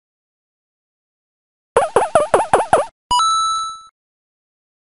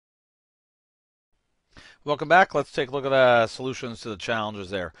Welcome back. Let's take a look at the solutions to the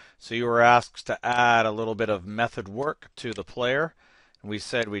challenges there. So you were asked to add a little bit of method work to the player. And we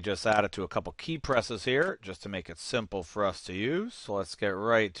said we just added to a couple key presses here just to make it simple for us to use. So let's get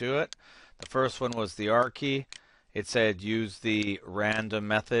right to it. The first one was the R key. It said use the random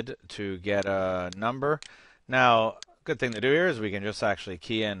method to get a number. Now, good thing to do here is we can just actually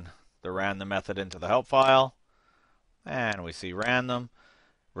key in the random method into the help file. And we see random.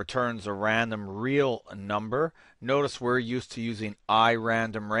 Returns a random real number. Notice we're used to using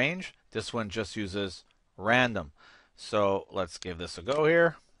iRandomRange. This one just uses random. So let's give this a go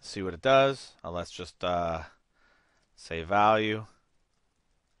here, see what it does. Let's just say value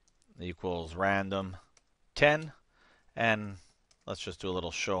equals random 10, and let's just do a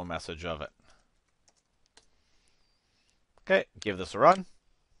little show message of it. Okay, give this a run.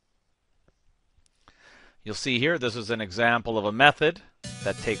 You'll see here this is an example of a method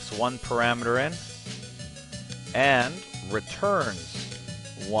that takes one parameter in and returns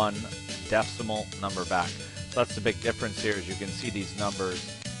one decimal number back. So that's the big difference here. As you can see, these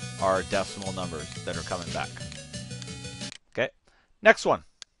numbers are decimal numbers that are coming back. Okay, next one.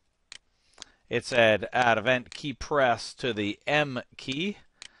 It said add event key press to the M key,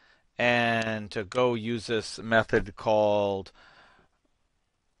 and to go use this method called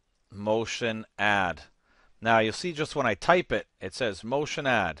motion add. Now you'll see just when I type it, it says motion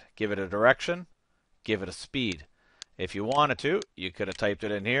add. Give it a direction, give it a speed. If you wanted to, you could have typed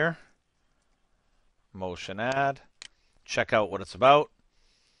it in here. Motion add. Check out what it's about.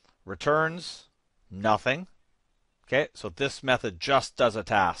 Returns nothing. Okay, so this method just does a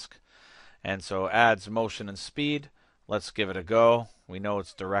task. And so adds motion and speed. Let's give it a go. We know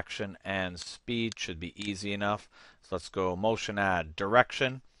it's direction and speed. Should be easy enough. So let's go motion add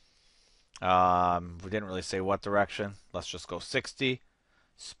direction. We didn't really say what direction. Let's just go 60.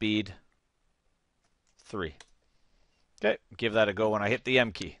 Speed 3. Okay, give that a go when I hit the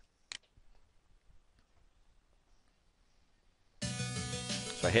M key.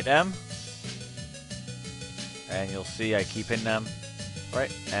 So I hit M, and you'll see I keep hitting M,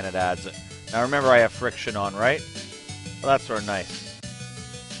 right, and it adds it. Now remember I have friction on, right? Well, that's sort of nice.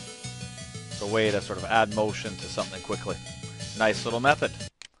 It's a way to sort of add motion to something quickly. Nice little method.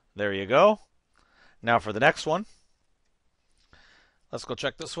 There you go. Now for the next one. Let's go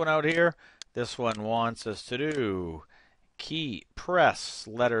check this one out here. This one wants us to do key press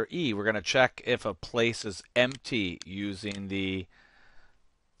letter E. We're going to check if a place is empty using the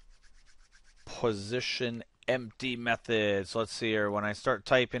position empty method. So let's see here. When I start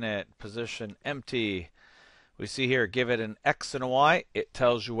typing it, position empty, we see here, give it an X and a Y. It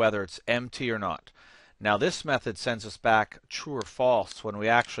tells you whether it's empty or not. Now this method sends us back true or false. When we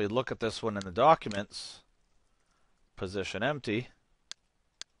actually look at this one in the documents, position empty,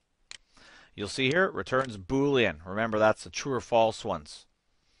 you'll see here it returns Boolean. Remember, that's the true or false ones.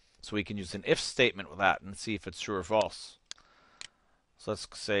 So we can use an if statement with that and see if it's true or false. So let's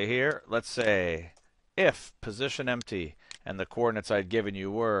say here, let's say if position empty, and the coordinates I'd given you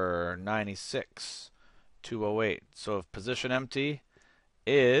were 96, 208. So if position empty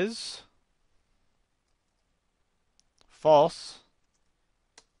is false,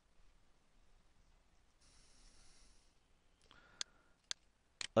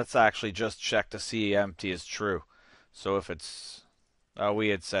 let's actually just check to see empty is true. So if it's, we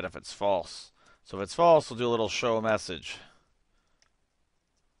had said if it's false. So if it's false, we'll do a little show message.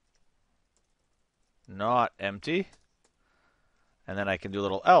 Not empty. And then I can do a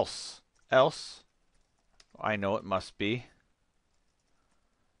little else. Else, I know it must be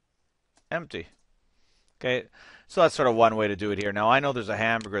empty. Okay, so that's sort of one way to do it here. Now I know there's a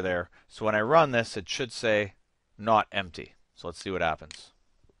hamburger there, so when I run this, it should say not empty. So let's see what happens.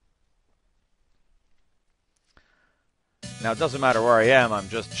 Now it doesn't matter where I am, I'm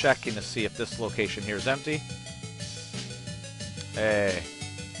just checking to see if this location here is empty. Hey,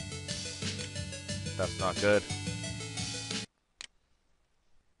 that's not good.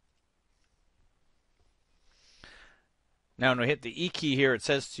 Now when we hit the E key here, it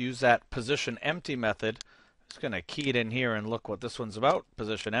says to use that position empty method. I'm just going to key it in here and look what this one's about.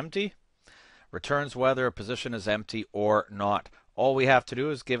 Position empty. Returns whether a position is empty or not. All we have to do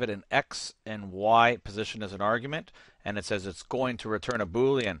is give it an X and Y position as an argument, and it says it's going to return a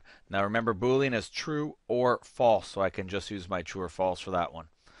Boolean. Now remember, Boolean is true or false, so I can just use my true or false for that one.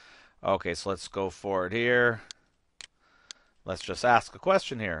 Okay, so let's go forward here. Let's just ask a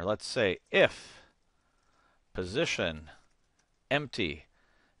question here. Let's say if position empty,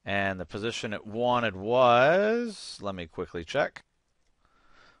 and the position it wanted was, let me quickly check,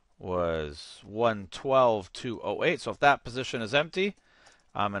 was 112, 208. So if that position is empty,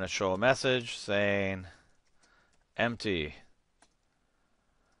 I'm going to show a message saying empty.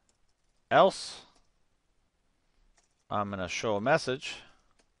 Else, I'm going to show a message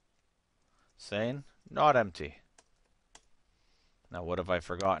saying not empty. Now, what have I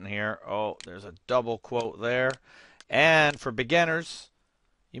forgotten here? Oh, there's a double quote there. And for beginners,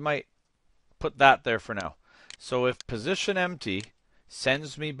 you might put that there for now. So if position empty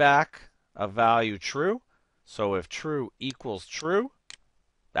sends me back a value true, so if true equals true,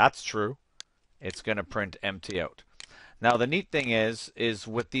 that's true, it's going to print empty out. Now, the neat thing is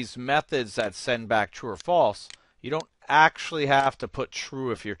with these methods that send back true or false, you don't actually have to put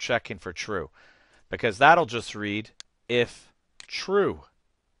true if you're checking for true, because that'll just read if true,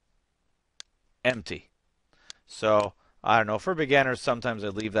 empty. So, I don't know, for beginners, sometimes I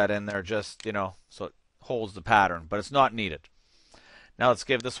leave that in there just, so it holds the pattern, but it's not needed. Now let's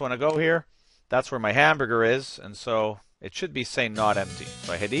give this one a go here. That's where my hamburger is, and so it should be saying not empty.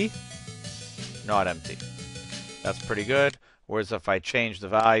 So I hit E, not empty. That's pretty good. Whereas if I change the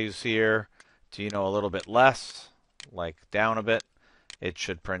values here to, a little bit less, like down a bit, it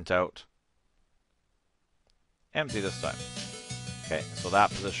should print out empty this time. Okay, so that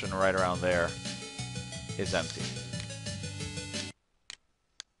position right around there is empty.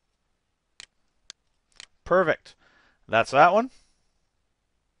 Perfect. That's that one.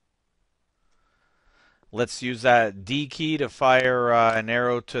 Let's use that D key to fire an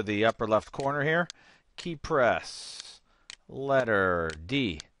arrow to the upper left corner here. Key press, letter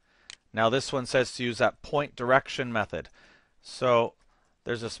D. Now this one says to use that point direction method. So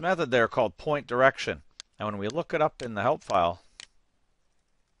there's this method there called point direction. And when we look it up in the help file,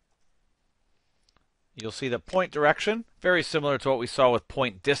 you'll see that point direction, very similar to what we saw with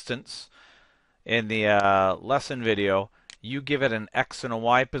point distance in the lesson video. You give it an X and a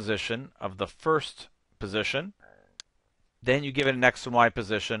Y position of the first position. Then you give it an X and Y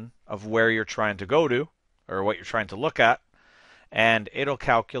position of where you're trying to go to, or what you're trying to look at, and it'll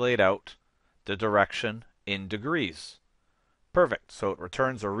calculate out the direction in degrees. Perfect. So it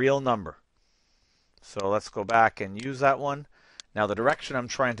returns a real number. So let's go back and use that one. Now the direction I'm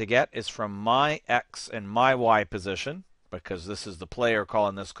trying to get is from my X and my Y position, because this is the player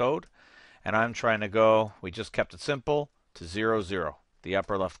calling this code. And I'm trying to go, we just kept it simple, to 0, 0, the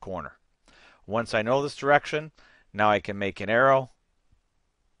upper left corner. Once I know this direction, now I can make an arrow.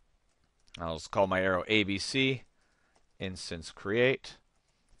 I'll just call my arrow ABC, instance create,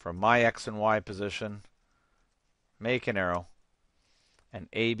 from my X and Y position, make an arrow, and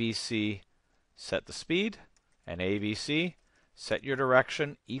ABC, set the speed, and ABC, set your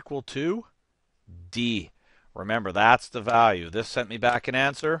direction equal to D. Remember, that's the value. This sent me back an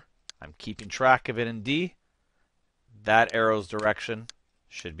answer. I'm keeping track of it in D. That arrow's direction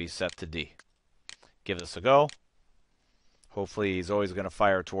should be set to D. Give this a go. Hopefully he's always going to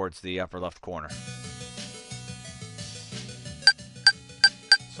fire towards the upper left corner.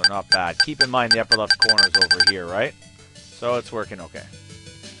 So not bad. Keep in mind the upper left corner is over here, right? So it's working okay.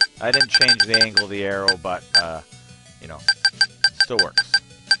 I didn't change the angle of the arrow, but, still works.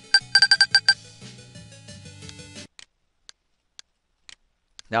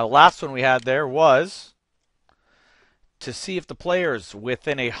 Now, the last one we had there was to see if the player's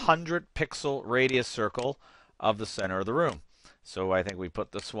within a 100-pixel radius circle of the center of the room. So I think we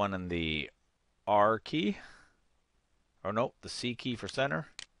put this one in the R key. Or no, the C key for center.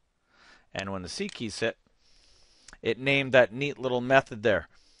 And when the C key's hit, it named that neat little method there.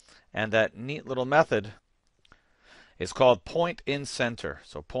 And that neat little method is called point in center.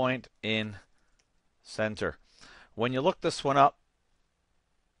 So point in center. When you look this one up,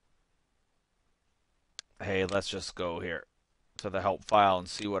 hey, let's just go here to the help file and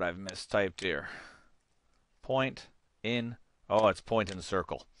see what I've mistyped here. Point in, oh, it's point in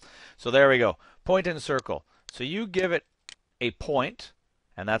circle. So there we go, point in circle. So you give it a point,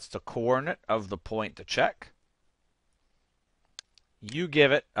 and that's the coordinate of the point to check. You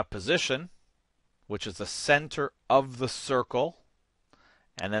give it a position, which is the center of the circle,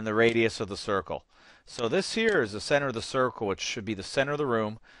 and then the radius of the circle. So this here is the center of the circle, which should be the center of the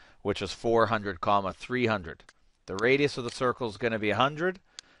room, which is 400, 300. The radius of the circle is going to be 100,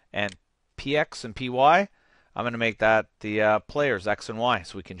 and px and py, I'm going to make that the players x and y,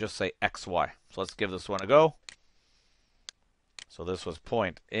 so we can just say xy. So let's give this one a go. So this was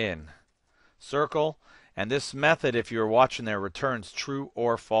point in circle, and this method, if you're watching there, returns true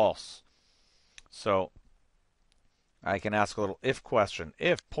or false. So I can ask a little if question.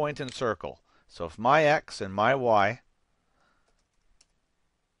 If point in circle, so if my x and my y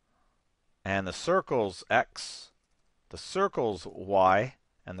and the circle's x, the circle's y,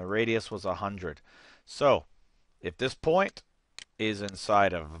 and the radius was 100. So if this point is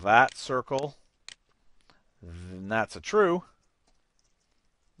inside of that circle, then that's a true.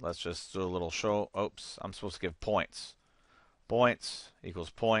 Let's just do a little show. Oops, I'm supposed to give points. Points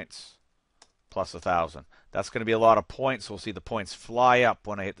equals points plus 1,000. That's going to be a lot of points. We'll see the points fly up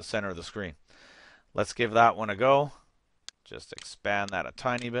when I hit the center of the screen. Let's give that one a go. Just expand that a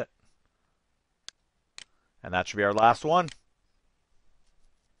tiny bit. And that should be our last one.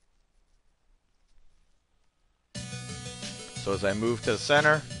 So as I move to the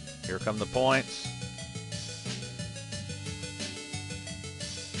center, here come the points.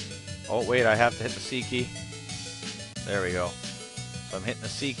 Oh, wait, I have to hit the C key. There we go. So I'm hitting the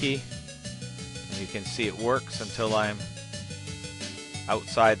C key. And you can see it works until I'm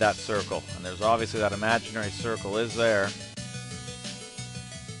outside that circle. And there's obviously that imaginary circle is there.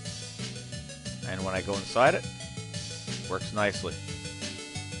 And when I go inside it, works nicely.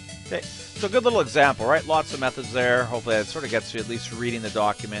 Okay, so good little example, right? Lots of methods there. Hopefully that sort of gets you at least reading the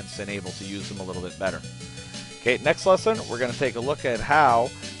documents and able to use them a little bit better. Okay, next lesson, we're going to take a look at how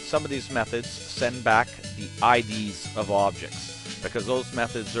some of these methods send back the IDs of objects, because those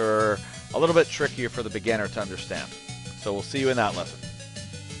methods are a little bit trickier for the beginner to understand. So we'll see you in that lesson.